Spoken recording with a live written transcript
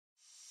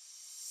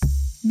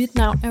Mit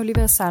navn er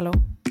Olivia Sarlo.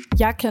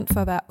 Jeg er kendt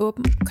for at være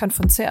åben,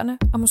 konfronterende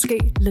og måske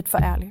lidt for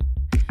ærlig.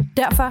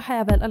 Derfor har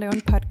jeg valgt at lave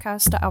en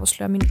podcast, der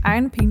afslører mine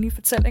egne pinlige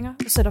fortællinger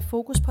og sætter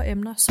fokus på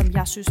emner, som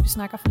jeg synes, vi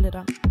snakker for lidt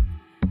om.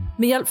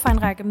 Med hjælp fra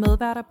en række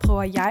medværter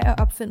prøver jeg at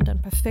opfinde den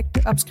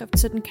perfekte opskrift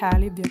til den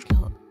kærlige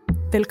virkelighed.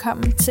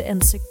 Velkommen til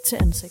Ansigt til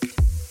Ansigt.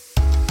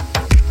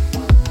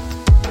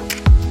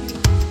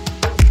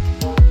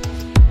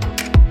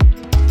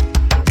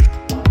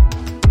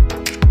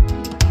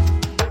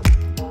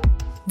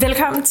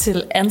 Velkommen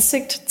til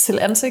Ansigt til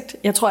Ansigt.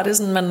 Jeg tror, det er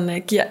sådan,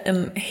 man giver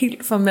en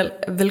helt formel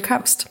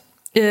velkomst.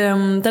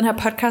 Den her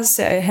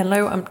podcast-serie handler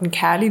jo om den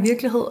kærlige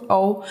virkelighed,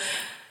 og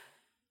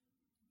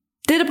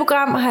dette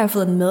program har jeg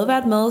fået en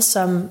medvært med,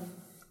 som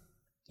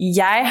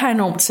jeg har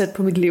enormt tæt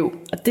på mit liv.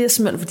 Og det er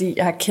simpelthen, fordi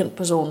jeg har kendt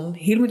personen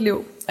hele mit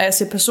liv. Og jeg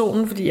siger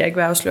personen, fordi jeg ikke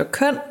vil afsløre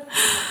køn.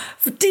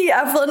 Fordi jeg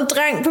har fået en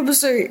dreng på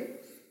besøg.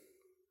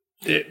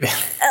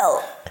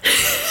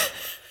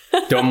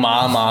 Det var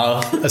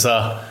meget,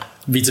 altså...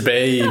 Vi er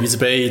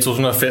tilbage i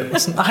 2005. Nej,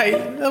 jeg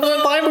har fået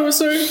en dreng på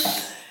besøg.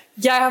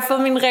 Jeg har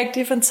fået min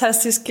rigtig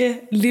fantastiske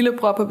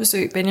lillebror på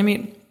besøg,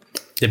 Benjamin.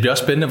 Det bliver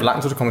også spændende, hvor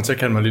langt du kommer til at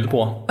kalde mig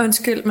lillebror.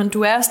 Undskyld, men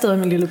du er stadig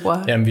min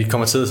lillebror. Jamen, vi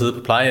kommer til at sidde på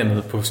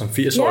plejehjemmet på som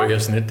 80-årige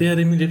og sådan lidt. Det her,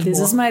 det er min lillebror.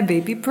 This is my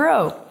baby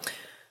bro.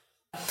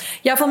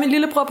 Jeg har fået min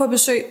lillebror på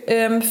besøg,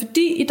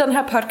 fordi i den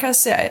her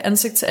podcast-serie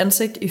Ansigt til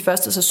Ansigt i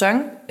første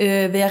sæson,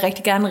 vil jeg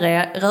rigtig gerne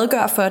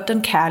redegøre for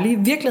den kærlige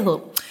virkelighed.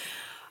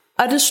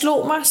 Og det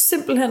slog mig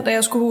simpelthen, da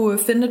jeg skulle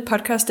finde et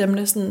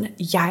podcast-emne, sådan,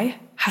 jeg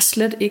har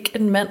slet ikke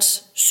en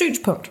mands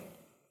synspunkt.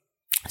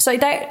 Så i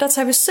dag, der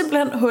tager vi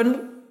simpelthen hul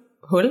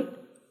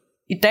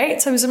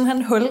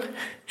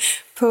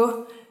på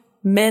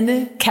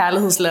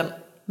mandekærlighedsland,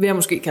 vil jeg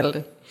måske kalde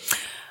det.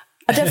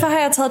 Og derfor har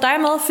jeg taget dig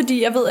med,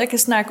 fordi jeg ved, at jeg kan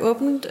snakke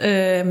åbent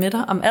med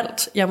dig om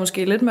alt. Jeg er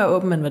måske lidt mere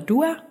åben, end hvad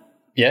du er.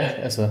 Ja,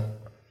 altså,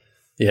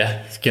 ja,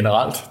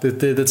 generelt.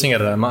 Det tænker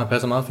jeg, der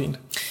passer meget fint.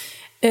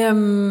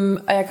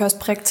 Og jeg kan også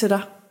prikke til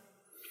dig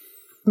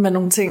med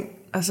nogle ting,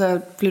 og så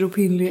bliver du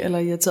pinlig eller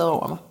irriteret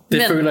over mig.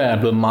 Det føler jeg er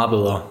blevet meget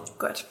bedre.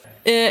 Godt.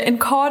 En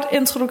kort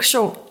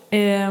introduktion.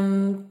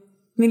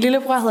 Min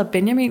lillebror hedder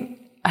Benjamin,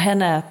 og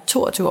han er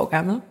 22 år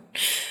gammel. Det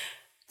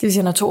vil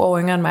sige, han er 2 år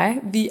yngre end mig.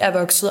 Vi er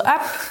vokset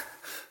op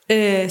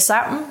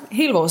sammen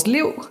hele vores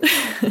liv.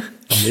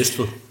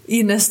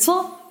 I Næstved.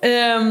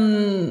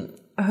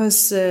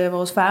 Hos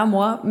vores far og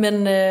mor.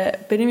 Men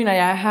Benjamin og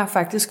jeg har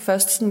faktisk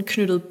først sådan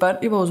knyttet bånd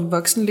i vores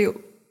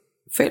voksenliv.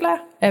 Føler jeg?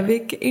 Er vi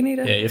ikke enige i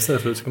det? Ja, efter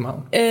jeg flyttede til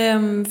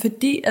København.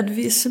 Fordi at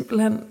vi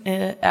simpelthen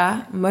er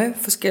meget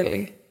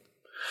forskellige.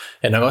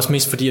 Ja, nok også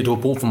mest fordi, at du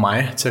har brug for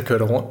mig til at køre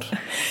dig rundt.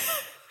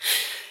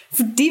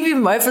 Fordi vi er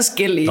meget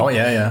forskellige. Nå,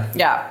 ja.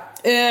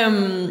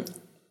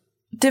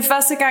 Det er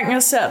første gang,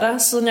 jeg ser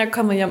dig, siden jeg er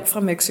kommet hjem fra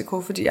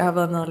Mexico, fordi jeg har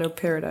været nede og lavet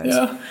Paradise.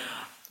 Ja.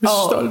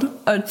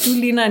 Og du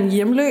ligner en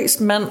hjemløs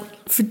mand,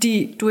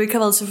 fordi du ikke har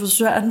været til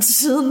frisøren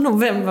siden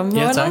november måned.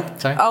 Ja,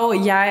 tak.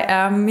 Og jeg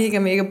er mega,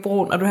 mega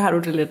brun, og du har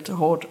det lidt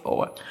hårdt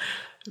over.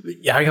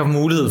 Jeg har ikke haft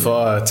mulighed for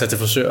at tage til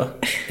frisør.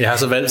 Jeg har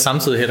så valgt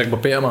samtidig heller ikke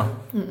barbere mig.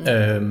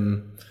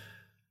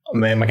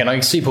 Men man kan nok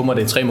ikke se på mig,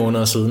 det er 3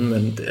 måneder siden,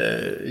 men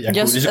jeg kunne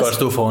lige så godt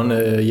stå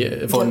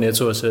foran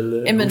Netto og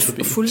sælge. Jamen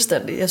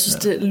fuldstændig. Jeg synes,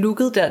 det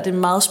looket der, det er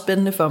meget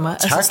spændende for mig.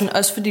 Tak. Altså sådan,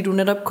 også fordi du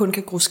netop kun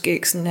kan gro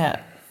skæg sådan her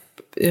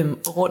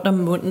rundt om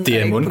munden.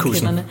 Det er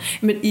mundkussen.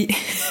 Men i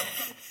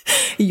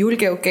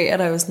julegave gav jeg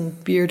der jo sådan en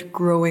beard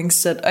growing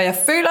set, og jeg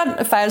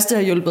føler faktisk, det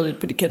har hjulpet lidt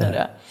på de kender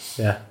der.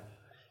 Ja,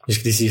 jeg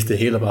skal lige sige, at det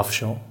hele er bare for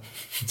sjov.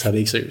 Jeg tager det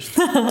ikke seriøst.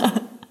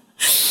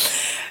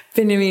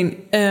 Benjamin,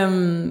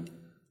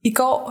 i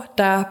går,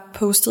 der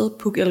postede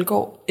Puk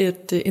Elgård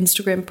et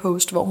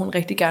Instagram-post, hvor hun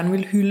rigtig gerne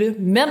ville hylde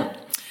mænd,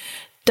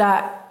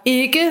 der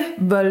ikke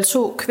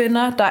voldtog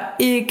kvinder, der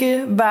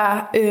ikke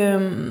var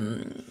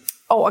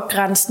over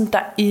grænsen, der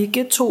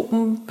ikke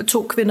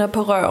tog kvinder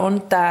på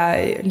røven, der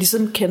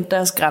ligesom kendte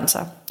deres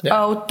grænser.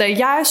 Ja. Og da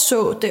jeg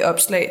så det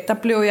opslag, der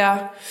blev jeg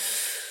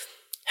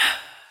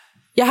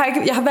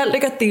har valgt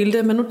ikke at dele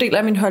det, men nu deler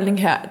jeg min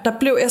holdning her. Der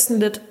blev jeg sådan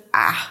lidt,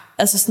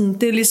 altså sådan,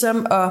 det er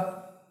ligesom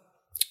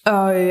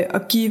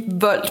at give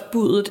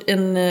Volt-budet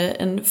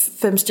en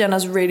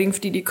 5-stjerners rating,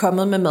 fordi de er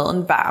kommet med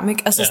maden varm,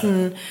 ikke? Altså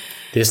sådan,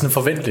 det er sådan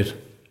forventeligt.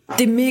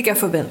 Det er mega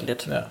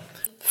forventeligt. Ja.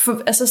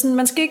 Altså sådan,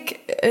 man skal ikke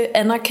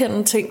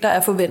anerkende ting, der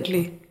er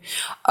forventelige.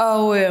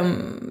 Og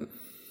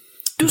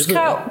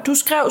du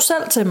skrev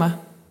selv til mig,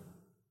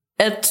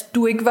 at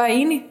du ikke var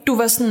enig. Du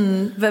var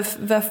sådan,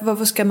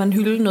 hvorfor skal man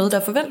hylde noget, der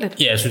er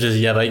forventeligt? Ja, jeg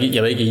synes, jeg var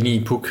ikke enig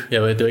i Puk.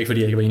 Det var ikke, fordi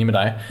jeg ikke var enig med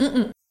dig.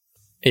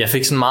 Jeg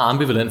fik sådan en meget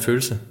ambivalent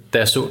følelse, da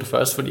jeg så det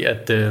først, fordi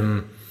at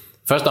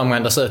første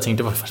omgang, der sad jeg og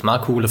tænkte, det var faktisk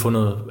meget cool at få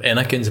noget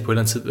anerkendelse på et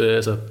eller andet tid,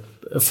 altså,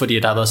 fordi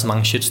der har været så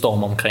mange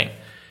shitstorm omkring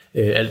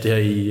alt det her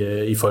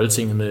i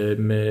Folketinget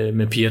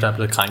med piger, der er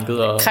blevet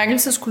krænket. Og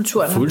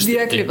krænkelseskulturen har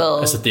virkelig været...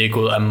 Altså det er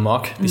gået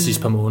amok de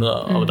sidste par måneder,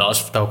 og der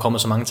er jo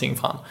kommet så mange ting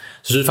frem. Så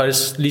jeg synes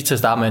faktisk lige til at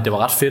starte med, at det var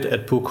ret fedt, at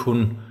Puk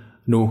hun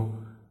nu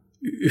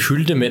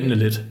hyldte mændene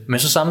lidt. Men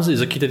så samtidig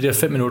så kiggede det der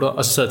 5 minutter,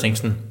 og så sad jeg og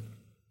tænkte sådan,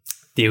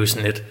 det er jo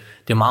sådan lidt,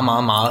 det er meget,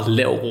 meget, meget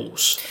lav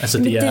ros. Altså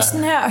det er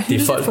sådan her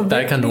det er folk, der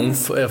ikke har nogen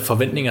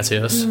forventninger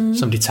til os,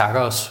 som de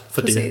takker os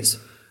for det.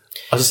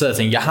 Og så sad jeg og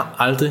tænkte, jeg har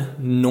aldrig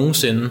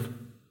nogensinde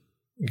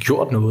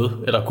gjort noget,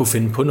 eller kunne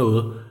finde på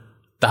noget,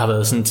 der har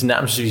været sådan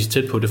tilnærmelsesvis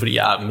tæt på det, fordi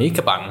jeg er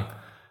mega bange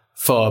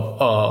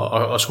for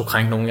at skulle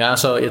krænke nogen.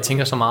 Jeg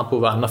tænker så meget på,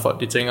 hvad andre folk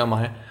de tænker om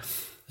mig.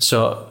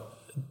 Så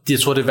jeg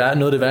tror,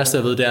 noget af det værste,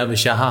 jeg ved, det er,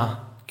 hvis jeg har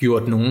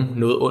gjort nogen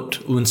noget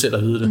ondt, uden selv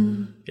at vide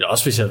det. Eller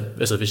også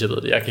hvis jeg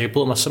ved det. Jeg kan ikke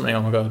bryde mig simpelthen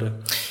om at gøre det.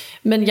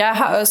 Men jeg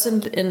har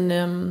også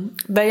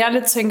hvad jeg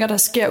lidt tænker, der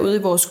sker ude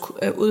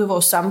i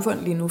vores samfund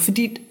lige nu.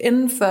 Fordi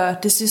inden for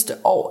det sidste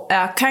år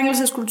er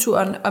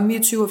krænkelseskulturen og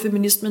MeToo og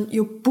feminismen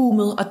jo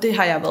boomet, og det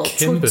har jeg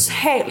været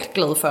totalt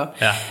glad for.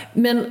 Ja.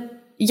 Men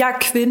jeg er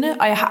kvinde,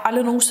 og jeg har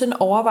aldrig nogensinde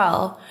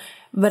overvejet,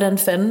 hvordan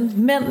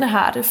fanden mændene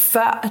har det,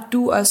 før at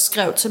du også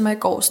skrev til mig i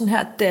går sådan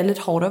her, det er lidt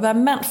hårdt at være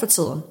mand for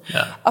tiden. Ja.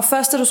 Og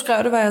først da du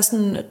skrev det, var jeg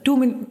sådan, du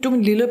er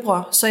min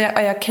lillebror,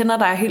 og jeg kender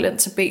dig helt ind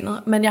til benet,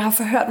 men jeg har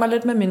forhørt mig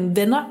lidt med mine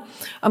venner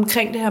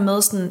omkring det her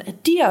med, sådan, at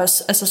de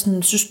også, altså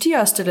sådan, synes de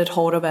også, det er lidt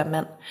hårdt at være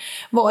mand.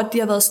 Hvor de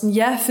har været sådan,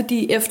 ja,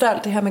 fordi efter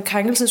alt det her med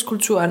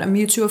krænkelseskulturen og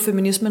MeToo og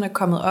feminismen er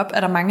kommet op, er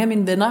der mange af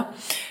mine venner,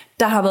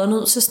 der har været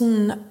nødt til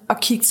sådan at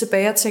kigge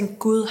tilbage og tænke,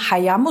 gud, har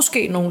jeg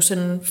måske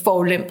nogensinde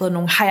forulæmpet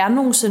nogen? Har jeg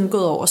nogensinde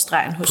gået over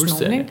stregen hos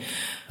nogen? Ikke?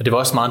 Og det var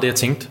også meget det, jeg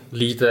tænkte,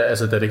 lige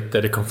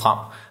da det kom frem.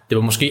 Det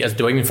var måske, altså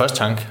det var ikke min første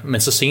tanke,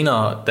 men så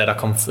senere, da der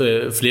kom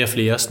flere og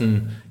flere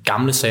sådan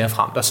gamle sager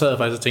frem, der sad jeg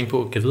faktisk og tænkte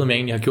på, kan jeg vide, om jeg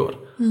egentlig har gjort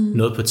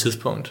noget på et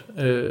tidspunkt?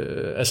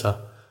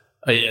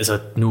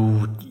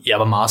 Jeg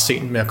var meget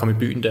sent med at komme i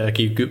byen, da jeg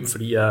gik i gym,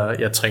 fordi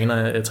jeg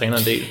træner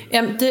en del.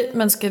 Jamen det,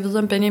 man skal vide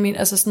om Benjamin,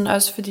 altså sådan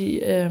også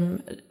fordi...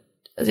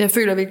 jeg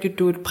føler virkelig, at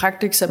du er et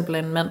pragteksempel af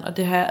en mand, og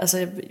det her,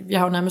 altså jeg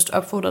har jo nærmest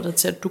opfordret dig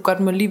til, at du godt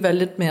må lige være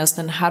lidt mere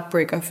sådan en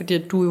heartbreaker, fordi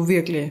at du jo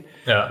virkelig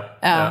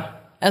er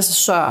altså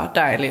så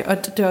dejlig,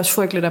 og det er også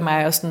frygteligt af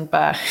mig, og sådan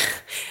bare,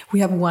 we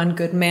have one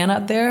good man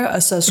out there,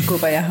 og så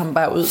skubber jeg ham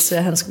bare ud til,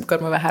 at han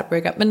godt må være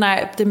heartbreaker. Men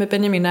nej, det med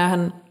Benjamin er,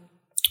 han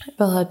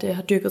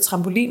har dyrket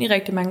trampolin i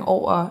rigtig mange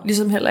år, og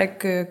ligesom heller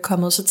ikke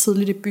kommet så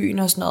tidligt i byen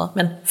og sådan noget,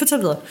 men fortæl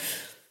videre.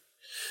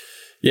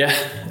 Ja,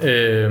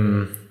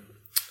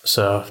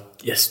 så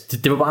yes,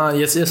 det var bare,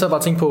 jeg sad bare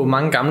og tænkte på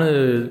mange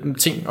gamle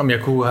ting, om jeg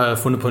kunne have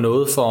fundet på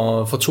noget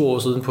for 2 år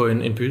siden på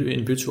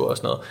en bytur og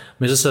sådan noget.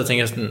 Men så sad jeg og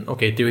tænkte sådan,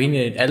 okay, det er jo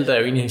egentlig, alt er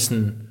jo egentlig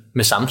sådan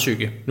med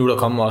samtykke. Nu er der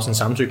kommet også en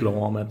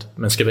samtykkelov om, at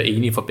man skal være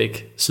enig fra begge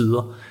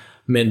sider.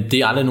 Men det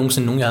er aldrig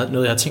nogensinde noget,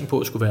 jeg har tænkt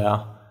på skulle være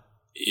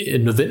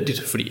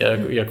nødvendigt, fordi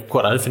jeg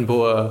kunne aldrig finde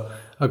på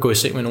at gå i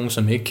seng med nogen,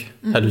 som ikke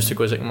har lyst til at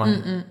gå i seng med mig.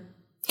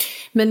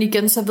 Men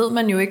igen, så ved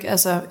man jo ikke,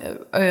 altså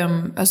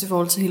også i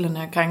forhold til hele den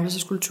her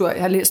krænkelseskultur,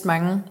 jeg har læst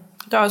mange,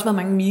 der har også været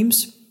mange memes,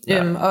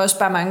 og også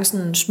bare mange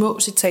sådan små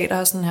citater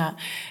og sådan her.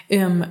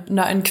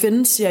 Når en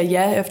kvinde siger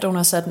ja, efter hun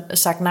har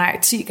sagt nej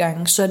 10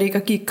 gange, så er det ikke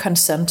at give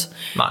consent.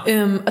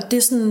 Og det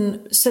er sådan,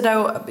 så der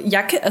jo,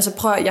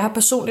 jeg har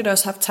personligt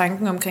også haft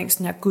tanken omkring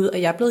sådan her, gud,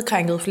 og jeg er blevet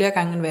krænket flere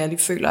gange, end hvad jeg lige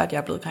føler, at jeg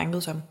er blevet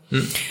krænket som.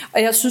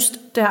 Og jeg synes,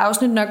 det her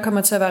afsnit nok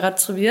kommer til at være ret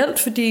trivielt,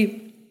 fordi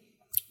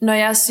når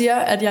jeg siger,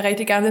 at jeg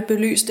rigtig gerne vil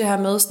belyse det her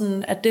med,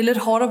 sådan, at det er lidt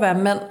hårdt at være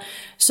mand,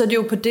 så er det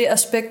jo på det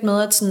aspekt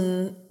med, at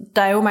sådan,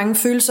 der er jo mange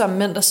følsomme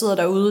mænd, der sidder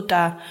derude,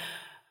 der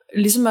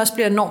ligesom også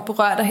bliver enormt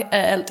berørt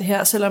af alt det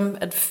her, selvom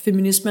at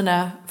feminismen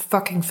er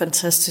fucking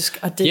fantastisk,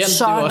 og det er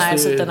så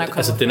nice, at den er kommet.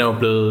 Altså,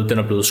 den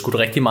er blevet skudt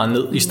rigtig meget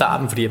ned i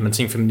starten, fordi at man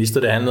tænkte, feminister,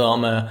 det handlede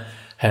om at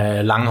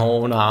have lange hår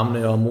under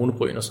armene og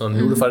monobryn og sådan.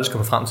 Nu er det faktisk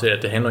kommet frem til,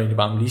 at det handler egentlig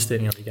bare om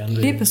ligestilling, og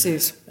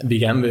vi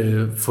gerne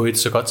vil få et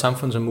så godt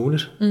samfund som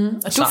muligt.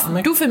 Og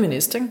sammen, du er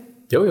feminist, ikke?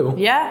 Jo.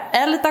 Ja,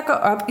 alle der går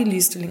op i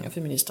ligestilling er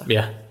feminister.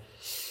 Ja,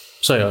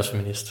 så er jeg også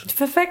feminist. Det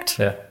er perfekt.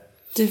 Ja.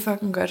 Det er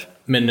fucking godt.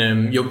 Men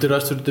jo, det er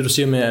også det, du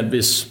siger med, at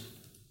hvis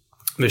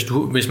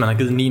man har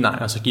givet 9 nej,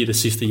 og så giver det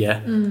sidste ja,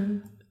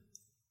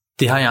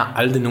 det har jeg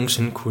aldrig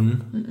nogensinde kunnet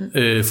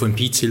få en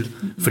pige til.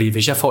 Fordi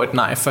hvis jeg får et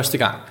nej første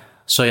gang,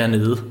 så er jeg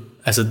nede.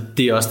 Altså,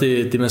 det er også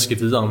det man skal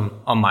vide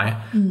om mig.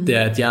 Det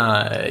er, at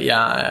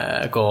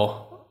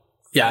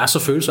jeg er så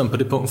følsom på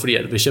det punkt, fordi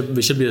at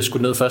hvis jeg bliver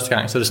skudt ned første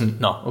gang, så er det sådan,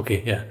 nå,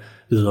 okay, ja,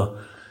 videre.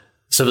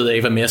 Så ved jeg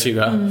ikke, hvad mere jeg skal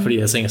gøre, fordi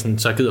jeg tænker sådan,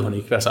 så gider hun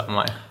ikke være sammen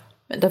med mig.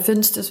 Men der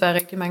findes desværre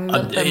rigtig mange mænd,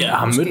 og jeg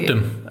har mødt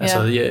dem.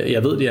 Altså,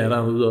 jeg ved, de er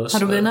derude også.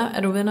 Har du venner?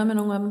 Er du venner med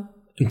nogle af dem?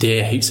 Det er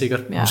jeg helt sikkert.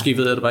 Ja. Måske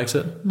ved jeg det bare ikke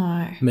selv.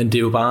 Nej. Men det er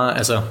jo bare,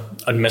 altså,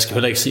 og man skal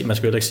heller ikke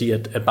sige,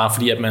 at bare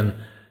fordi, at man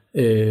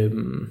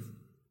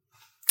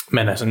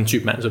er sådan en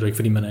type mand, så er det ikke,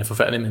 fordi man er et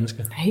forfærdeligt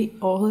menneske. Nej,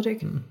 overhovedet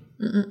ikke.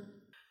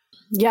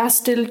 Jeg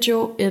stillede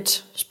jo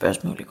et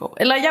spørgsmål i går.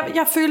 Eller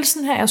jeg følte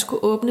sådan her, at jeg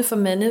skulle åbne for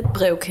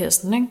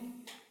mandebrevkassen, ikke?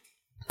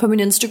 På min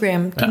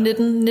Instagram. De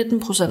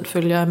 19%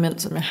 følgere af mænd,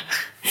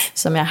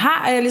 som jeg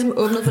har, er jeg ligesom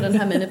åbnet for den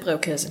her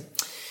mandebrevkasse.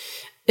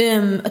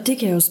 Og det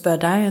kan jeg jo spørge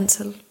dig ind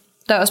til.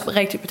 Der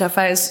er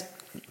faktisk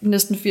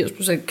næsten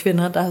 80%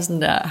 kvinder,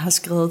 der har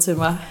skrevet til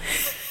mig.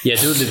 Ja,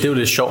 det er jo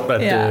lidt sjovt,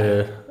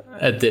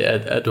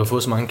 at du har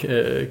fået så mange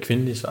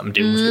kvindelige svar, men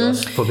det er måske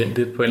også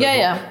forventet på en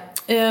eller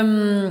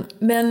anden måde.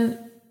 Men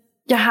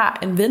Jeg har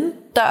en ven,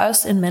 der er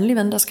også en mandlig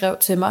ven, der skrev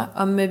til mig,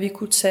 om vi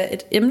kunne tage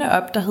et emne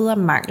op, der hedder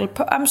mangel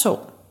på omsorg.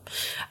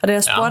 Og da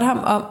jeg spurgte ham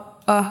om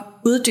at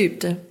uddybe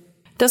det,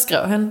 der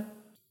skrev han,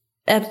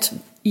 at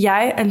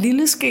jeg er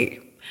lille ske,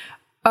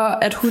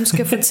 og at hun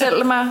skal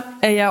fortælle mig,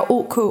 at jeg er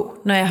ok,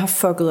 når jeg har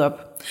fucket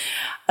op.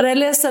 Og da jeg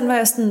læste den, var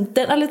jeg sådan,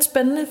 den er lidt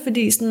spændende,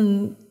 fordi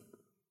sådan,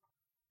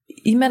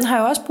 I mænd har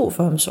jo også brug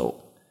for omsorg.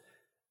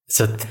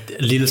 Så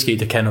lille ske,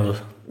 det kan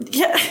noget.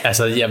 Ja.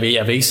 Altså, jeg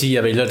vil ikke sige, at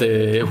jeg vælger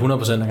det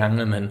 100% af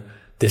gangene, men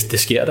det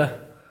sker da.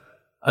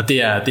 Og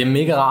det er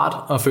mega rart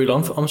at føle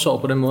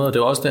omsorg på den måde, og det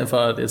er også derfor,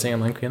 at jeg tænker, at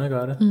mange kvinder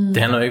gør det. Det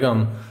handler jo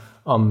ikke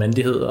om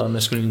mandighed og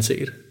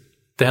maskulinitet.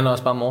 Det handler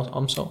også bare om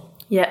omsorg.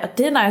 Ja, og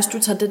det er nice, du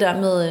tager det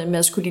der med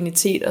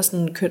maskulinitet og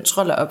sådan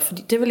kønsroller op,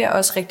 fordi det vil jeg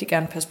også rigtig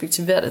gerne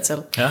perspektivere det til.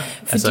 Ja,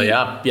 altså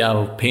jeg er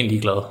jo pænt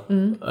ligeglad.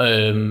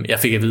 Jeg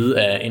fik at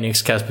vide af en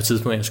ekskæreste på et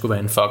tidspunkt, at jeg skulle være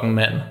en fucking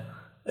mand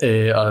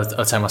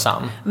og tage mig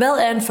sammen. Hvad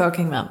er en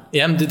fucking mand?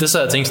 Jamen det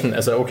så jeg tænkte sådan,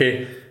 altså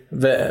okay,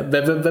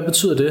 hvad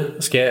betyder det?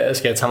 Skal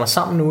jeg tage mig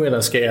sammen nu,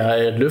 eller skal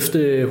jeg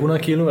løfte 100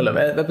 kilo, eller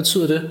hvad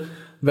betyder det?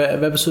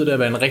 Hvad betyder det at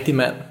være en rigtig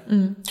mand?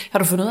 Har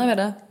du fundet ud af, hvad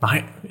det er?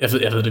 Nej,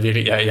 jeg ved det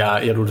virkelig.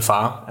 Jeg lod det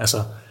fare. Altså,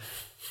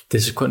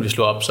 det sekund, vi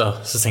slog op,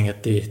 så tænkte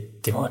jeg,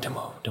 det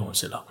må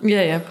selv op.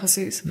 Ja,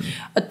 præcis.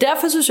 Og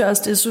derfor synes jeg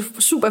også, det er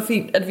super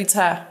fint, at vi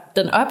tager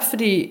den op,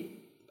 fordi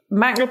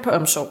mangel på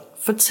omsorg.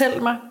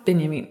 Fortæl mig,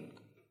 Benjamin,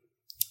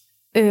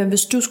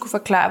 hvis du skulle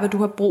forklare, hvad du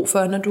har brug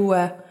for, når du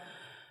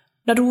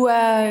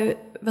er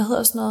hvad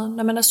hedder sådan noget,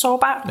 når man er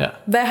sårbar, ja.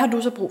 Hvad har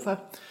du så brug for?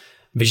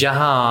 Hvis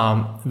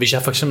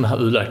jeg for eksempel har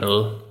ødelagt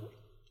noget,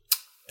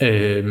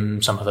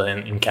 som har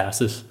været en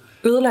kærestes.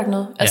 Ødelagt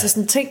noget? Altså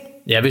sådan ting?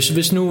 Ja,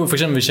 hvis nu for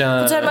eksempel, hvis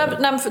jeg...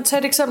 Tag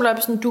et eksempel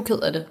op, sådan du er ked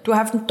af det. Du har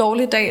haft en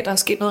dårlig dag, der er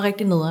sket noget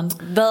rigtig nederen.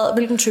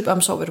 Hvilken type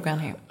omsorg vil du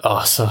gerne have?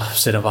 Så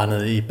sætter jeg bare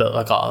ned i bad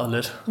og græder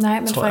lidt. Nej,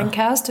 men for en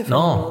kæreste, det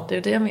er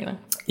jo det, jeg mener.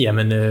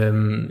 Jamen,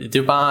 det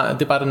er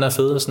bare den der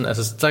fede, sådan,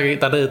 altså, der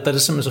er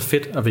det simpelthen så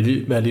fedt at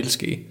være lille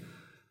ske.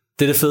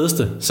 Det er det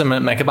fedeste, så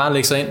man kan bare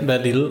lægge sig ind,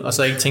 være lille, og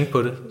så ikke tænke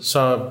på det.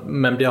 Så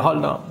man bliver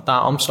holdt om, der er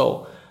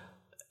omsorg.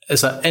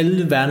 Altså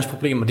alle verdens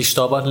problemer, de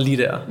stopper lige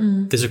der.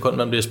 Det sekund,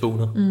 man bliver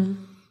spunet.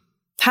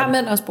 Har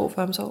mænd også brug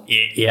for omsorg?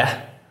 Ja,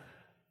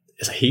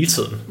 altså hele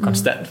tiden,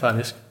 konstant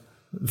faktisk.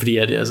 Fordi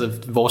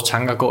vores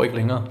tanker går ikke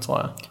længere, tror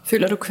jeg.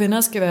 Føler du,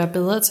 kvinder skal være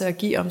bedre til at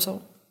give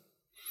omsorg?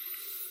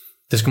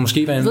 Det skal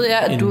måske være Ved jeg,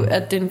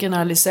 at det er en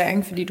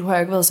generalisering, fordi du har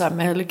ikke været sammen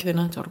med alle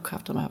kvinder. Så har du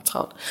kræftet mig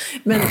travlt.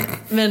 Men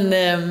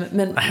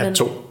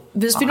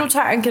hvis vi nu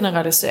tager en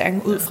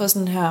generalisering ud fra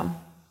sådan her,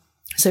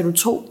 sagde du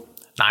 2?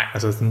 Nej,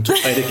 altså sådan to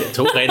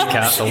rigtig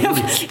kærester.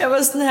 Jeg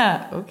var sådan her,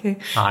 okay.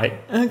 Nej.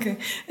 Okay.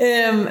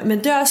 Men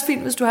det er også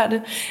fint, hvis du har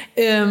det.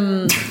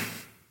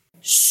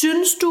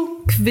 Synes du,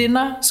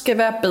 kvinder skal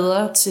være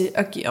bedre til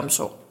at give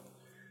omsorg?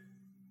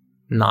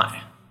 Nej.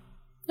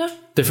 Ja.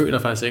 Det føler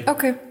jeg faktisk ikke.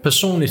 Okay.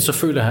 Personligt så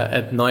føler jeg,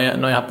 at når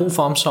jeg har brug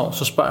for omsorg,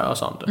 så spørger jeg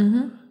også om det.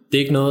 Det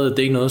er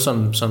ikke noget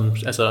som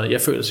altså,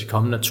 jeg føler skal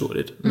komme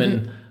naturligt.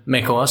 Men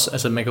man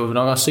kan jo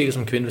nok også se det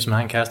som kvinde, hvis man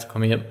har en kæreste, der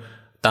kommer hjem,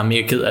 der er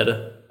mere ked af det.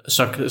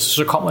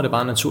 Så kommer det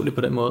bare naturligt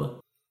på den måde.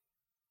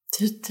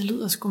 Det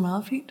lyder sgu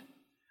meget fint.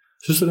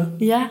 Synes du det?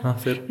 Ja,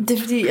 fedt. Det er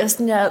fordi,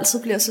 jeg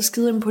altid bliver så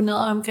skide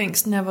imponeret omkring,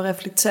 sådan her, hvor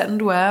reflekterende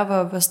du er,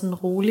 hvor sådan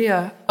rolig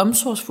og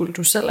omsorgsfuld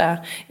du selv er.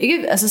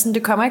 Ikke, altså sådan,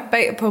 det kommer ikke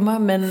bag på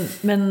mig,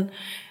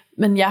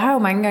 men jeg har jo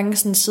mange gange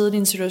sådan siddet i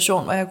en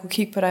situation, hvor jeg kunne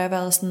kigge på dig og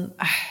været sådan,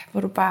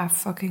 hvor du bare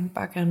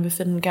gerne vil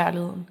finde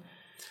kærligheden.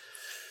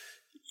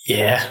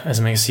 Ja,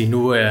 altså man kan sige,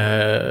 nu er...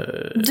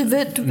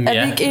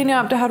 Er vi ikke enige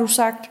om, det har du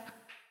sagt?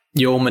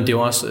 Jo, men det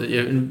var også...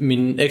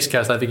 Min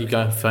ekskæreste, vi gik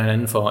for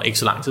hinanden for ikke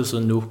så lang tid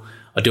siden nu.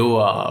 Og det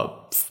var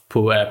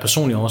på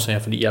personlige årsager,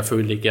 fordi jeg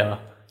følte ikke,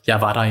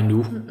 jeg var der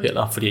endnu.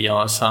 Eller fordi jeg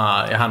også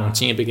har nogle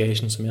ting i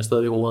bagagen, som jeg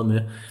stadig råder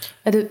med.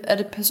 Er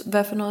det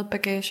hvad for noget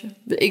bagage?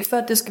 Ikke for,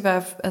 at det skal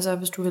være... Altså,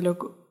 hvis du vil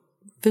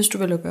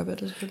lukke op af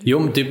det, selvfølgelig. Jo,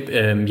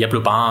 men jeg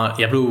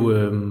blev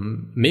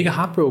mega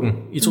heartbroken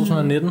i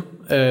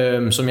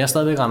 2019, som jeg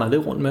stadigvæk render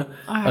lidt rundt med.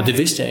 Og det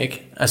vidste jeg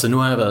ikke. Altså nu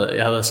har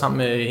jeg har været sammen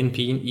med en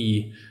pige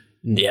i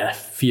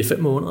 4-5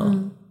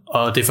 måneder.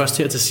 Og det er først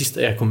her til sidst,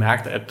 at jeg kunne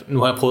mærke, at nu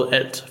har jeg prøvet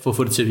alt for at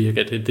få det til at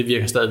virke, at det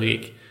virker stadigvæk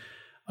ikke.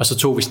 Og så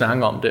tog vi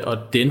snakken om det, og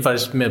det endte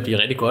faktisk med at blive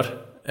rigtig godt.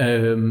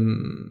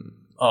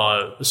 Og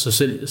så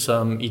selv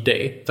som i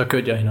dag, der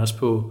kørte jeg hende også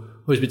på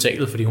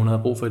hospitalet, fordi hun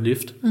havde brug for et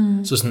lift.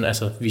 Så sådan,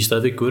 altså, vi er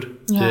stadigvæk good.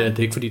 Ja. Det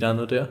er ikke, fordi der er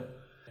noget der.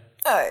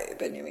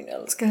 Benjamin, jeg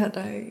skal have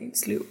dig i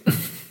ens liv.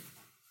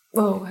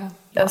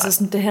 Ja. Altså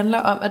sådan, det handler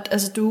om, at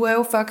altså, du er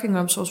jo fucking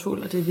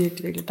omsorgsfuld, og det er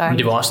virkelig, virkelig dejligt. Men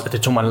det var også, at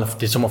det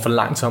tog mig for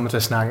lang tid om at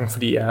tage snakken,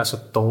 fordi jeg er så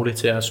dårlig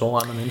til at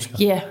såre andre mennesker.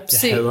 Ja,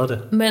 jeg hader det.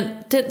 Men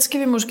den skal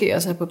vi måske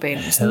også have på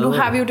banen. Nu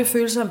har vi jo det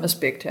følsomme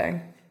aspekt her, ikke?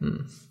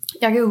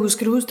 Jeg kan jo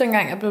huske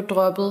dengang jeg blev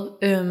droppet,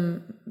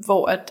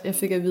 hvor at jeg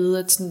fik at vide,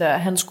 at sådan der,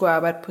 han skulle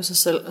arbejde på sig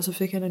selv, og så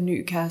fik han en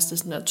ny kæreste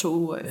sådan der 2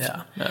 uger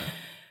efter. Ja.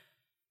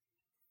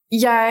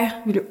 Jeg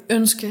ville jo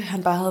ønske, at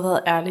han bare havde været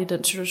ærlig i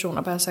den situation,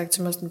 og bare sagt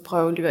til mig sådan,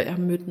 prøv lige, at jeg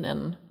har mødt en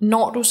anden.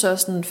 Når du så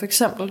sådan, for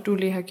eksempel, du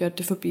lige har gjort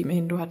det forbi med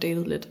hende, du har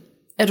datet lidt,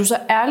 Er du så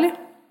ærlig?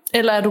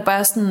 Eller er du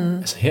bare sådan...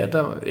 Altså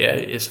her,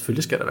 ja,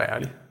 selvfølgelig skal der være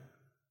ærlig.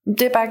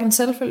 Det er bare ikke en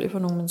selvfølge for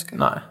nogle mennesker.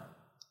 Nej.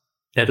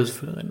 Ja, det er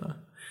selvfølgelig rent nok.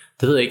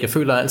 Det ved jeg ikke. Jeg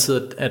føler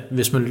altid, at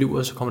hvis man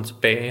lyver, så kommer det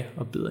tilbage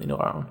og bider ind i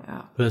røven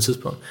på et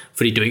tidspunkt.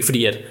 Fordi det er jo ikke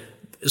fordi, at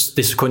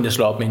det sekund, jeg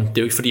slår op med hende, det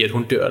er jo ikke fordi, at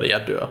hun dør, eller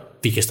jeg dør.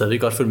 Vi kan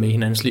stadig godt følge med i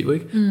hinandens liv,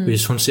 ikke?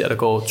 Hvis hun ser, at der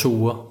går 2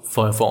 uger,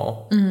 for jeg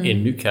får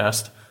en ny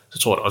kæreste, så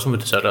tror jeg også, hun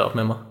vil tage det op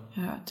med mig.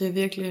 Ja, det er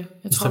virkelig...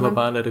 Jeg tror, man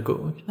bare lade det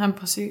gå, ikke? Jamen,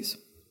 præcis.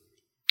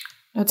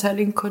 Jeg tager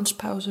lige en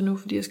kunstpause nu,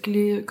 fordi jeg skal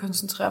lige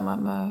koncentrere mig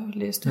om at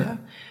læse det her.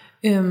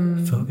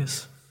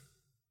 Focus.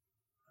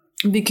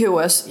 Vi kan jo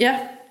også... Ja,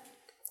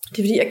 det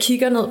er fordi, jeg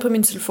kigger ned på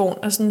min telefon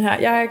og sådan her.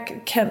 Jeg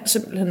kan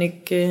simpelthen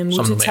ikke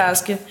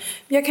multitaske.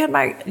 Jeg kan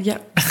bare ikke... Ja.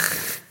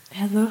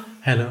 Hallo.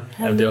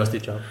 Jamen, det er også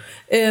dit job.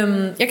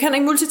 Jeg kan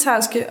ikke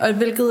multitaske, og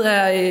hvilket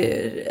er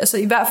altså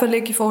i hvert fald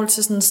ikke i forhold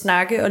til sådan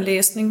snakke og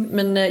læsning,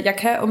 men jeg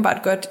kan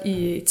åbenbart godt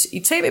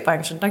i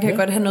tv-branchen, der kan jeg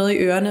godt have noget i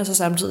ørerne og så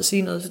samtidig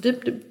sige noget, så det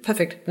er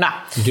perfekt. Nej.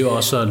 Men det er jo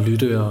også at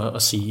lytte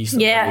og sige.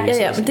 Ja,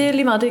 men det er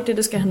lige meget, det er ikke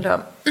det skal handle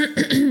om.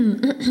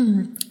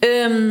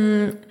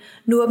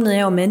 Nu åbnede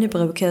jeg jo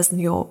mandebrevkassen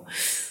i år,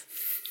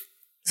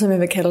 som jeg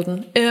vil kalde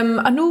den.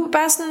 Og nu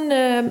bare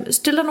sådan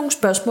stiller nogle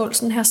spørgsmål,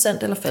 sådan her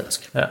sandt eller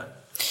falsk. Ja.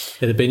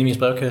 Er det Benjamins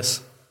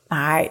brevkasse?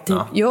 Nej,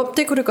 jo,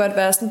 det kunne det godt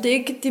være. Sådan, det er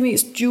ikke de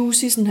mest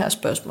juicy sådan her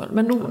spørgsmål,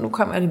 men nu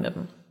kommer jeg lige med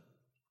dem.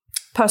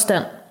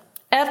 Påstand.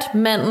 At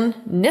manden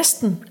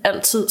næsten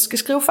altid skal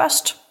skrive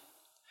først.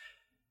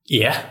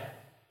 Ja,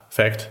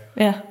 fact.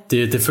 Ja.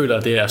 Det føler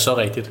jeg, det er så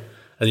rigtigt.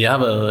 Altså,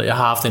 jeg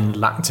har haft en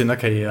lang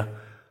Tinder-karriere,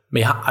 men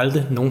jeg har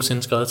aldrig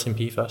nogensinde skrevet til en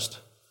pige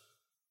først.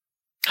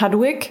 Har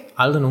du ikke?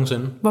 Aldrig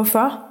nogensinde.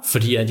 Hvorfor?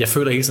 Fordi at jeg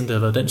føler hele tiden, det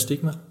har været den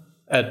stigma.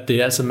 At det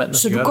er altid manden, der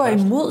skal gøre det. Så du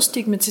går imod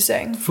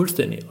stigmatiseringen?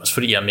 Fuldstændig. Også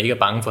fordi jeg er mega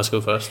bange for at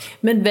skrive først.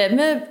 Men hvad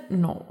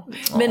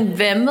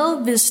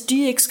med, hvis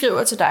de ikke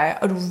skriver til dig,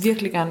 og du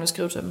virkelig gerne vil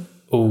skrive til dem?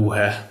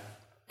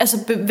 Altså,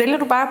 vælger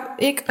du bare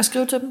ikke at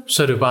skrive til dem?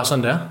 Så er det jo bare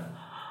sådan, det er.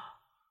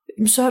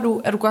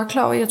 Så er du godt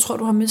klar over, at jeg tror,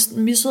 du har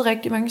misset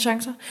rigtig mange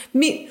chancer.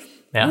 Min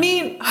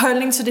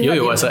holdning til det her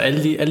emne... altså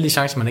alle de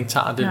chancer, man ikke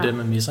tager, det er det,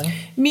 man misser,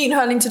 ikke? Min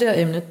holdning til det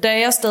her emne, da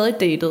jeg stadig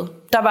datede,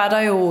 der var der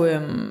jo...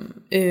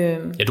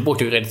 ja, du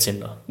brugte jo ikke rigtig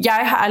Tinder. Jeg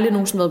har aldrig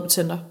nogensinde været på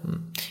Tinder.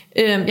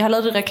 Jeg har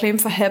lavet et reklame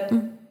for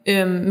Happen,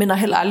 men har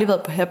heller aldrig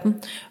været på Happen.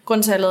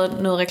 Grunden til, at jeg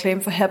lavede noget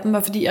reklame for Happen, var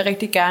fordi jeg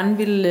rigtig gerne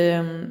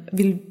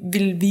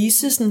ville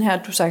vise sådan her,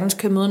 at du sagtens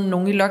kan møde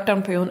nogen i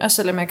lockdown-perioden, og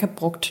selvom jeg ikke har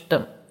brugt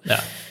den.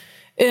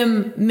 Ja.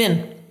 Men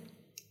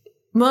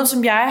måden,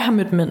 som jeg har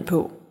mødt mænd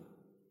på,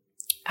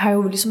 har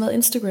jo ligesom været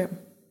Instagram.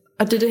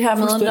 Og det er det her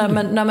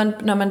med,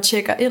 når man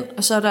tjekker ind,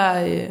 og så er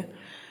der...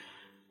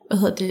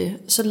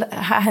 så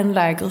har han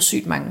liket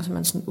sygt mange, så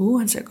man sådan,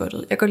 han ser godt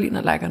ud. Jeg går lige ind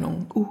og liker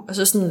nogen. Og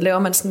så sådan, laver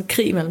man sådan en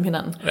krig mellem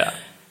hinanden. Ja.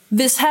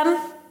 Hvis han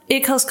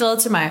ikke havde skrevet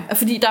til mig,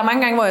 fordi der er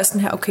mange gange, hvor jeg er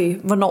sådan her, okay,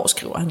 hvornår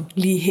skriver han?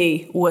 Lige, hey,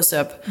 what's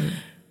up?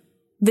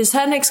 Hvis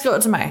han ikke skriver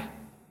til mig,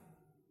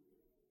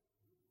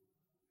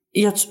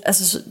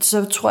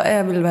 så tror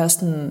jeg vil være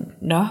sådan,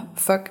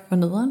 fuck, hvor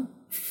nederen?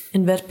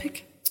 En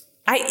vatpik?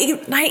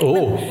 Nej.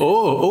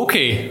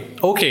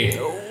 Okay.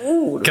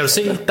 Kan du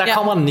se, der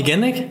kommer den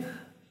igen, ikke?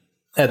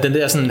 At den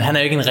der sådan, han er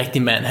jo ikke en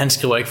rigtig mand, han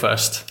skriver ikke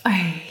først.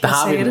 Der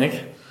har vi den,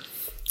 ikke?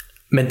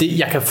 Men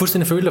jeg kan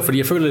fuldstændig føle det, fordi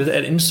jeg føler lidt,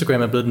 at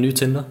Instagram er blevet den nye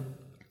Tinder.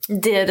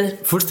 Det er det.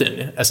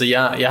 Fuldstændig. Altså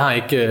jeg har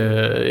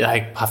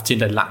ikke haft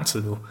Tinder i lang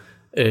tid nu.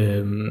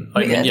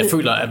 Men jeg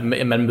føler, at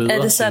man møder...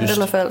 Er det sandt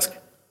eller falsk?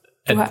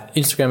 At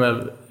Instagram er...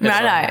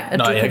 Nej, at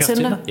du kan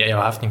Tinder? Ja, jeg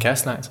har haft en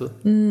kæreste lang tid.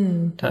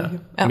 Ja.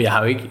 Men jeg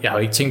har jo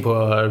ikke tænkt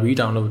på at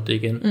redownloade det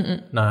igen,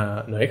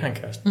 når jeg ikke har en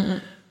kæreste.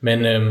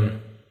 Men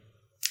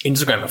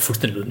Instagram er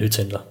fuldstændig blevet nyt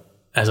Tinder.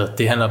 Altså,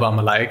 det handler bare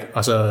om at like,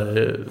 og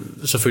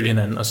så følge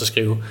hinanden, og så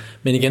skrive.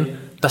 Men igen,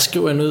 der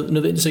skriver jeg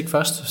nødvendigvis ikke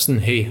først.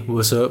 Sådan, hey,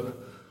 what's up?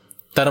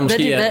 Der er der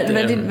måske...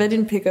 Hvad er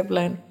din pick-up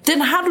line?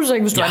 Den har du så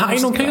ikke, hvis du har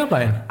ikke nogen pick-up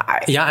line.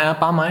 Jeg er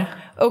bare mig.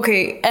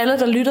 Okay, alle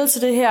der lytter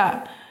til det her,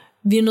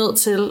 vi er nødt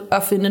til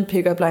at finde en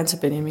pick-up line til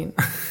Benjamin.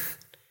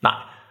 Nej.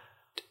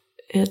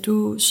 Er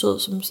du sød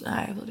som...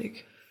 Nej, jeg ved det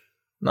ikke.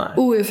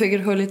 Nej. Jeg fik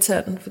et hul i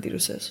tanden, fordi du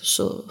ser så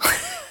sød ud.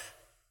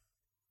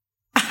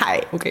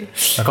 Ej, okay. Jeg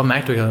kan godt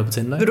mærke, du ikke har været på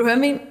Tinder. Vil du høre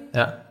min?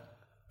 Ja.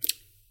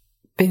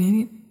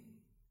 Benjamin,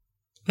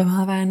 hvor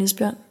meget vejer en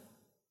isbjørn?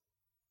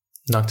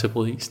 Nok til at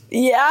bryde isen.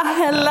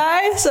 Ja,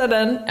 halløj,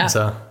 sådan. Ja.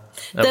 Altså,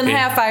 okay. Den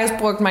har jeg faktisk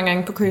brugt mange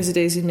gange på Crazy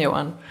Days i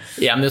nævren.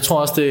 Ja, men jeg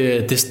tror også,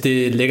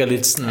 det lægger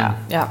lidt sådan,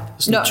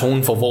 sådan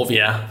tonen for, hvor vi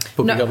er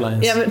på pick-up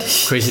lines. Jamen.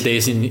 Crazy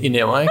Days i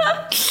nævren, ikke?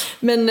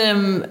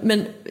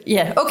 Men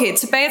ja, okay,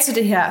 tilbage til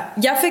det her.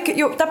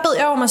 Der bed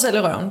jeg over mig selv i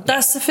røven.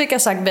 Der fik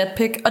jeg sagt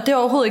vatpik, og det er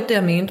overhovedet ikke det,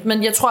 jeg mente.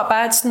 Men jeg tror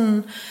bare, at sådan...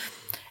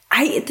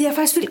 det er jeg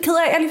faktisk vildt ked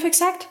af, at jeg lige fik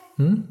sagt.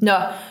 Nå,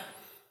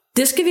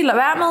 det skal vi lade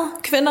være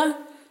med, kvinder.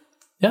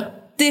 Ja.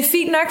 Det er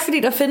fint nok, fordi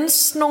der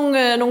findes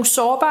nogle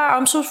sårbare,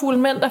 omsorgsfulde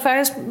mænd, der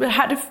faktisk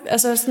har det,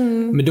 altså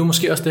sådan... Men det er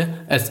måske også det,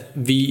 at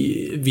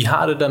vi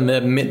har det der med,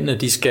 at mændene,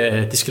 de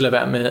skal lade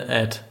være med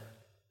at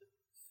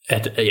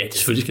at ja, det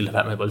selvfølgelig skal lade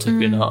være med at voldtage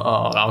kvinder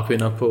og rage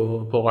kvinder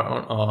på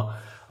røven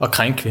og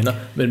krænke kvinder.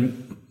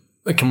 Men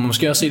kan man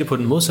måske også se det på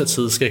den modsatte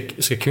side?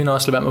 Skal kvinder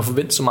også lade være med at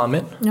forvente så meget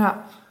mænd? Ja.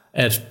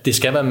 At det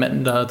skal være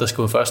manden, der skal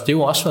gå først. Det har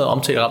jo også været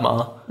omtalt ret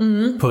meget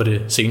på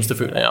det seneste,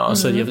 føler jeg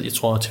også. Jeg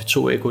tror, at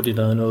TV2 Eko, de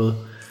lavede noget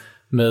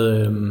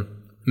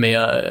med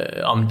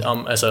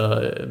at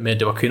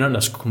det var kvinderne, der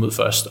skulle komme ud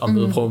først og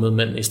prøve med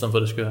mænd, i stedet for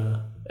at det skulle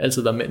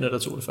altid være mændene, der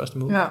tog det første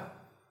move. Ja.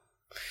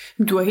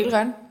 Men du har helt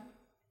ret.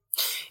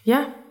 Ja,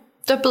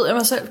 der bed jeg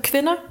mig selv.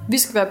 Kvinder, vi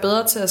skal være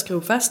bedre til at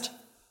skrive fast.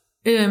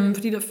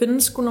 Fordi der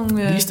findes sgu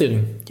nogle...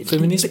 Ligestilling.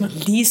 Feminisme.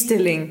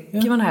 Ligestilling. Ja.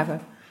 Giv mig en high five.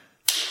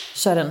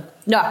 Sådan.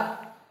 Nå.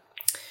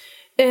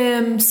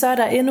 Så er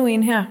der endnu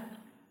en her.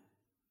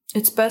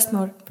 Et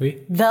spørgsmål. Okay.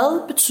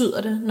 Hvad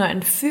betyder det, når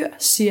en fyr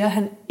siger, at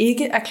han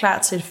ikke er klar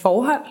til et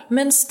forhold,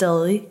 men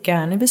stadig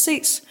gerne vil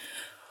ses?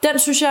 Den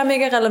synes jeg er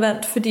mega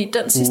relevant, fordi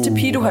den sidste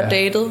pige, du har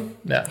datet,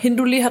 hende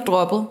du lige har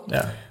droppet,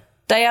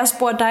 da jeg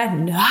spurgte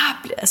dig,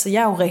 altså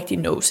jeg er jo rigtig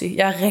nosy,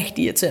 jeg er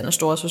rigtig irriterende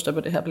storesøster på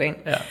det her plan.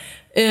 Ja.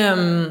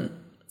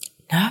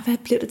 Hvad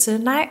bliver det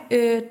til? Nej,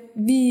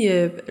 vi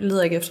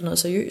leder ikke efter noget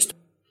seriøst.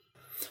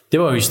 Det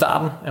var jo i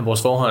starten af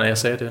vores forhold, at jeg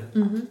sagde det.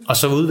 Og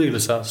så udviklede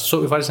det sig.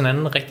 Så vi faktisk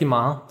hinanden rigtig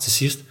meget til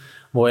sidst,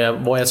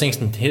 hvor jeg tænkte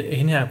sådan,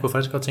 hende her kunne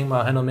faktisk godt tænke mig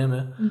at have noget mere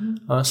med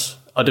også.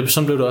 Og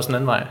sådan blev det også en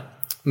anden vej.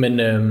 Men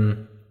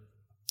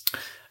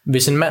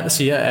hvis en mand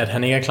siger, at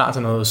han ikke er klar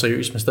til noget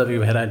seriøst, men stadigvæk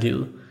vil have dig i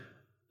livet,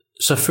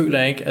 så føler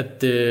jeg ikke,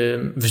 at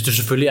hvis du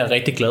selvfølgelig er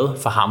rigtig glad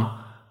for ham,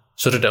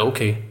 så er det da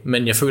okay.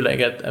 Men jeg føler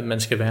ikke, at man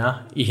skal være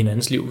i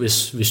hinandens liv,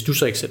 hvis du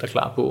så ikke sætter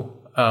klar på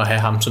at have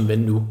ham som ven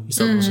nu, i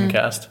stedet for som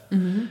kæreste.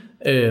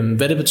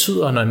 Hvad det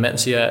betyder, når en mand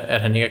siger,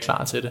 at han ikke er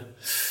klar til det?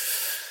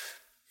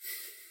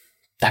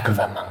 Der kan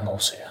være mange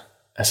årsager.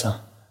 Altså,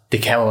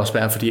 det kan jo også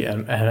være, fordi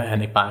at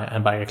han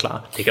bare ikke er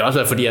klar. Det kan også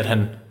være, fordi at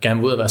han gerne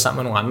vil ud og være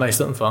sammen med nogle andre i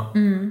stedet for,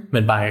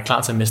 men bare ikke er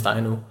klar til at miste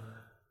dig nu.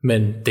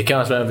 Men det kan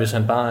også være, hvis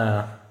han bare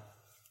er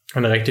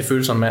en rigtig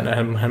følsom mand,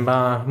 at han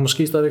bare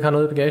måske stadigvæk har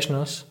noget i bagagen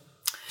også,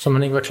 som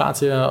han ikke var klar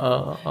til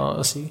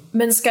at sige.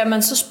 Men skal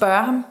man så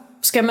spørge ham?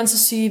 Skal man så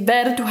sige, hvad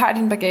er det, du har i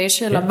din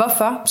bagage, eller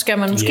hvorfor? Skal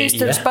man måske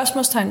stille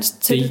spørgsmålstegn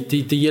til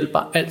det? Det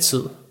hjælper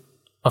altid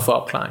at få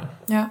opklaring.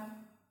 Ja.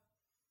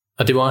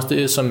 Og det var også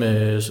det,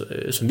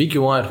 som vi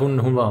gjorde, at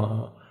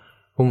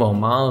hun var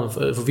meget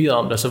forvirret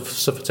om det,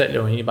 så fortalte jeg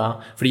jo egentlig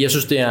bare. Fordi jeg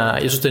synes, det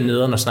er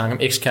nederen at snakke om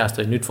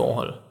ekskærester i et nyt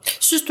forhold.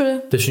 Synes du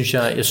det? Det synes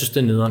jeg synes, det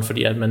er nederen,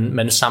 fordi at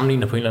man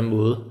sammenligner på en eller anden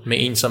måde med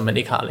en, som man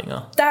ikke har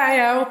længere. Der er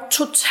jeg jo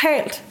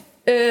totalt...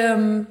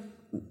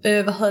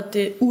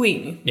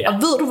 uenig. Ja.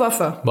 Og ved du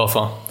hvorfor?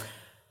 Hvorfor?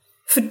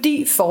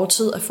 Fordi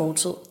fortid er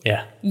fortid. Ja.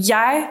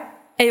 Jeg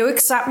er jo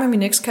ikke sammen med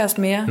min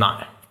ekskæreste mere.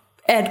 Nej.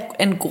 Af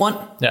en grund.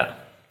 Ja.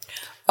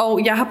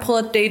 Og jeg har prøvet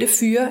at date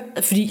fyre,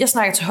 fordi jeg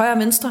snakker til højre og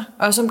venstre,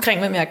 også omkring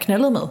hvem jeg har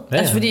knaldet med. Ja,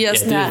 altså fordi jeg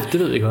det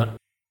ved jeg godt.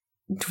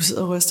 Du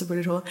sidder og ryster på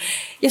dit hoved.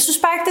 Jeg synes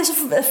bare ikke, det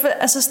er så...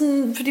 Altså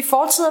sådan, fordi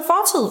fortid er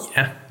fortid.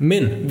 Ja,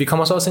 men vi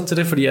kommer så også ind til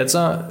det, fordi at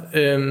så...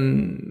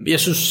 jeg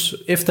synes,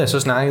 efter jeg så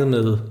snakkede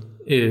med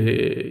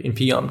en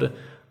pige om det,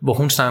 hvor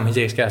hun snakkede med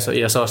min ekskæreste, og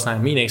jeg så også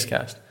snakkede med min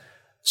ekskæreste,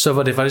 så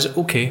var det faktisk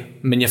okay,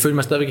 men jeg følte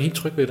mig stadigvæk helt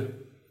tryg ved det.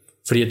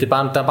 Fordi at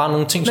der er bare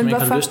nogle ting, som jeg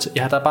ikke har lyst til.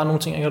 Ja, der er bare nogle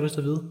ting, jeg ikke har lyst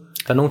til at vide.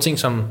 Der er nogle ting,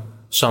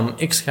 som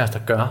ekskærester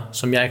gør,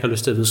 som jeg ikke har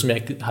lyst til at vide, som jeg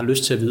ikke har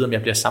lyst til at vide, om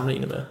jeg bliver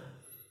sammenlignet med.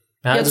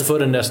 Jeg har altid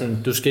fået den der sådan,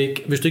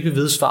 hvis du ikke vil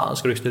vide svaret,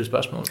 skal du ikke stille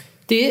spørgsmål.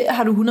 Det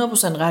har du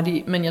 100% ret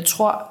i, men jeg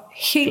tror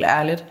helt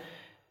ærligt,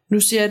 nu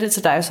siger jeg det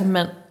til dig som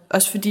mand,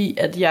 også fordi,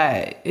 at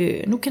jeg,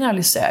 nu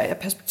generaliserer jeg,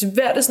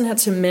 perspektiverer det sådan her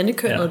til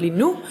mandekønnet lige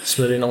nu.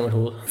 Smid det ind over mit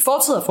hoved.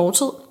 Fortid er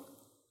fortid.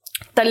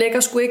 Der ligger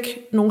sgu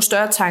ikke nogen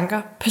større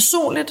tanker.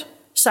 Personligt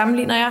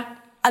sammenligner jeg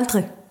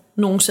aldrig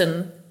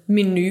nogensinde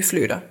mine nye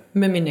flytter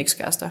med mine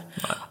ekskærester.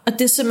 Og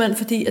det er simpelthen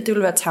fordi, at det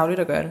vil være tarveligt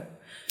at gøre det.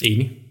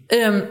 Enig.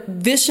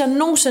 Hvis jeg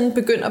nogensinde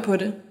begynder på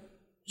det,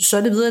 så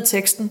er det videre i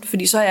teksten,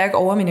 fordi så er jeg ikke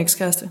over min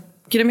ekskæreste.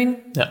 Giver det mening?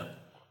 Ja.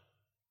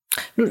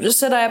 Nu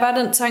sætter jeg bare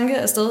den tanke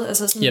afsted.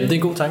 Altså sådan, jamen, det er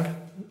en god tanke.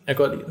 Jeg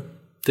kan godt lide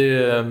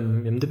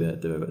det.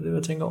 Det vil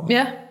jeg tænke over.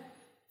 Ja.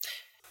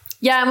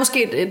 Jeg er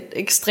måske et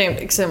ekstremt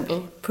eksempel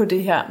på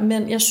det her,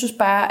 men jeg synes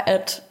bare,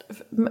 at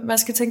man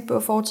skal tænke på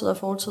fortid og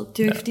fortid.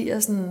 Det er jo ikke fordi, jeg er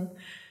sådan...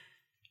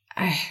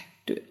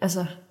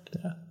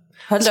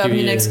 hold da op,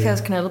 min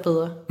ekskæreste knaldede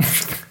bedre.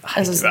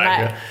 Altså,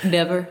 nej,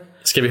 never.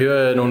 Skal vi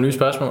høre nogle nye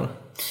spørgsmål?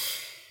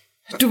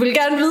 Du vil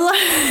gerne videre.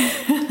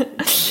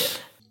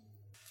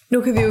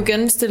 Nu kan vi jo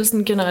igen stille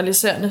sådan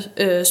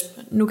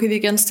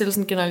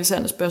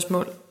generaliserende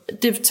spørgsmål.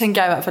 Det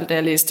tænker jeg i hvert fald, da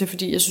jeg læste det,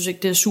 fordi jeg synes ikke,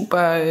 det er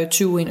super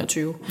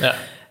 2021. Ja.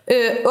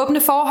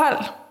 Åbne forhold,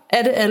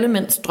 er det alle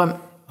mænds drøm?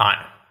 Nej.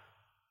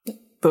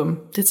 Bum,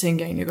 det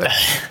tænker jeg egentlig godt.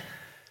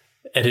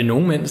 Er det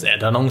nogen mænd? Ja,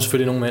 der er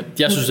selvfølgelig nogle mænd.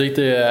 Jeg synes ikke,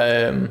 det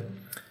er...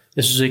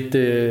 Jeg synes ikke,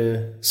 det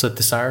er så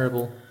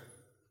desirable.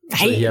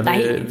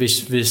 Nej.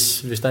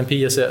 Hvis der er en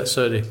pige, jeg ser,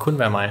 så er det kun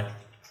være mig.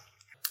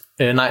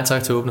 Nej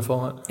tak til åbne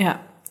forhold. Ja,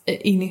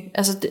 enig.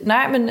 Altså,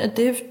 men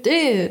det...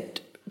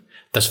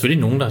 Der er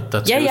selvfølgelig nogen, der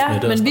trives med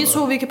det. Ja,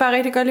 men vi kan bare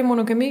rigtig godt lide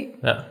monogami.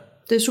 Ja.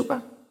 Det er super.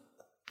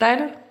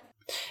 Dejligt.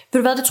 Ved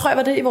du hvad, det tror jeg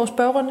var det i vores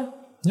spørgerunde.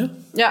 Ja.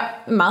 Ja,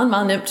 meget,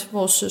 meget nemt,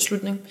 vores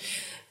slutning.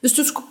 Hvis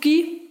du skulle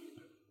give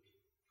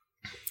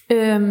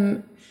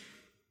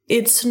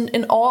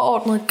en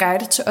overordnet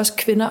guide til os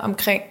kvinder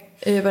omkring,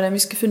 hvordan vi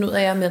skal finde ud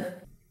af jer mænd.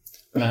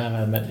 Hvad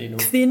er mand lige nu?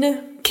 Kvinde,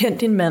 kend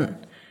din mand.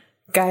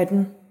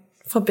 Guiden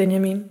fra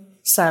Benjamin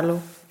Sarlo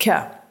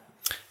Kjær.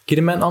 Giv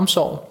din mand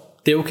omsorg.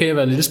 Det er okay at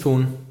være en lille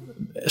spune.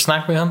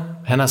 Snak med ham.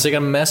 Han har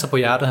sikkert masser på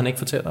hjertet, han ikke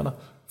fortæller dig.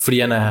 Fordi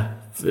han er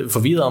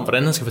forvirret om,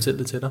 hvordan han skal fortælle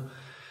det til dig.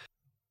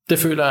 Det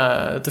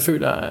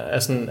føler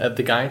jeg sådan, at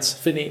The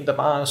Guides. Find en, der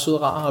bare er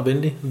sød, rar og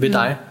venlig ved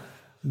dig.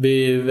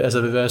 Vil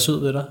være sød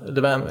ved dig.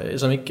 Det være,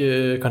 som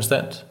ikke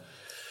konstant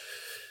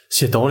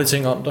siger dårlige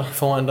ting om dig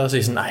foran dig. Og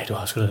siger sådan, nej, du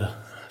har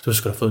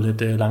sgu da fået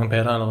lidt lange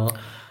patter eller noget.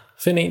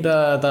 Find en,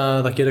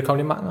 der giver dig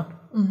komplimenter.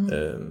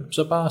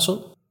 Så bare sød.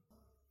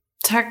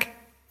 Tak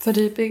for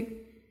det, B.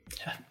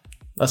 Ja,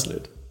 var så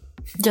lidt.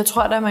 Jeg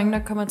tror, der er mange, der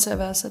kommer til at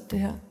værdsætte det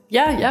her.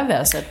 Ja, jeg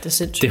værdsatte det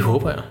sindssygt. Det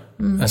håber jeg.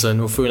 Altså,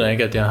 nu føler jeg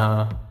ikke, at jeg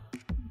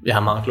har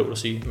meget klogt at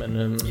sige. Men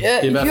det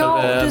er i hvert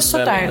fald, det er så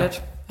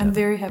dejligt. I'm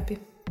very happy.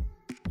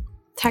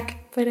 Tak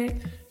for i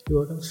dag. You're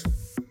welcome.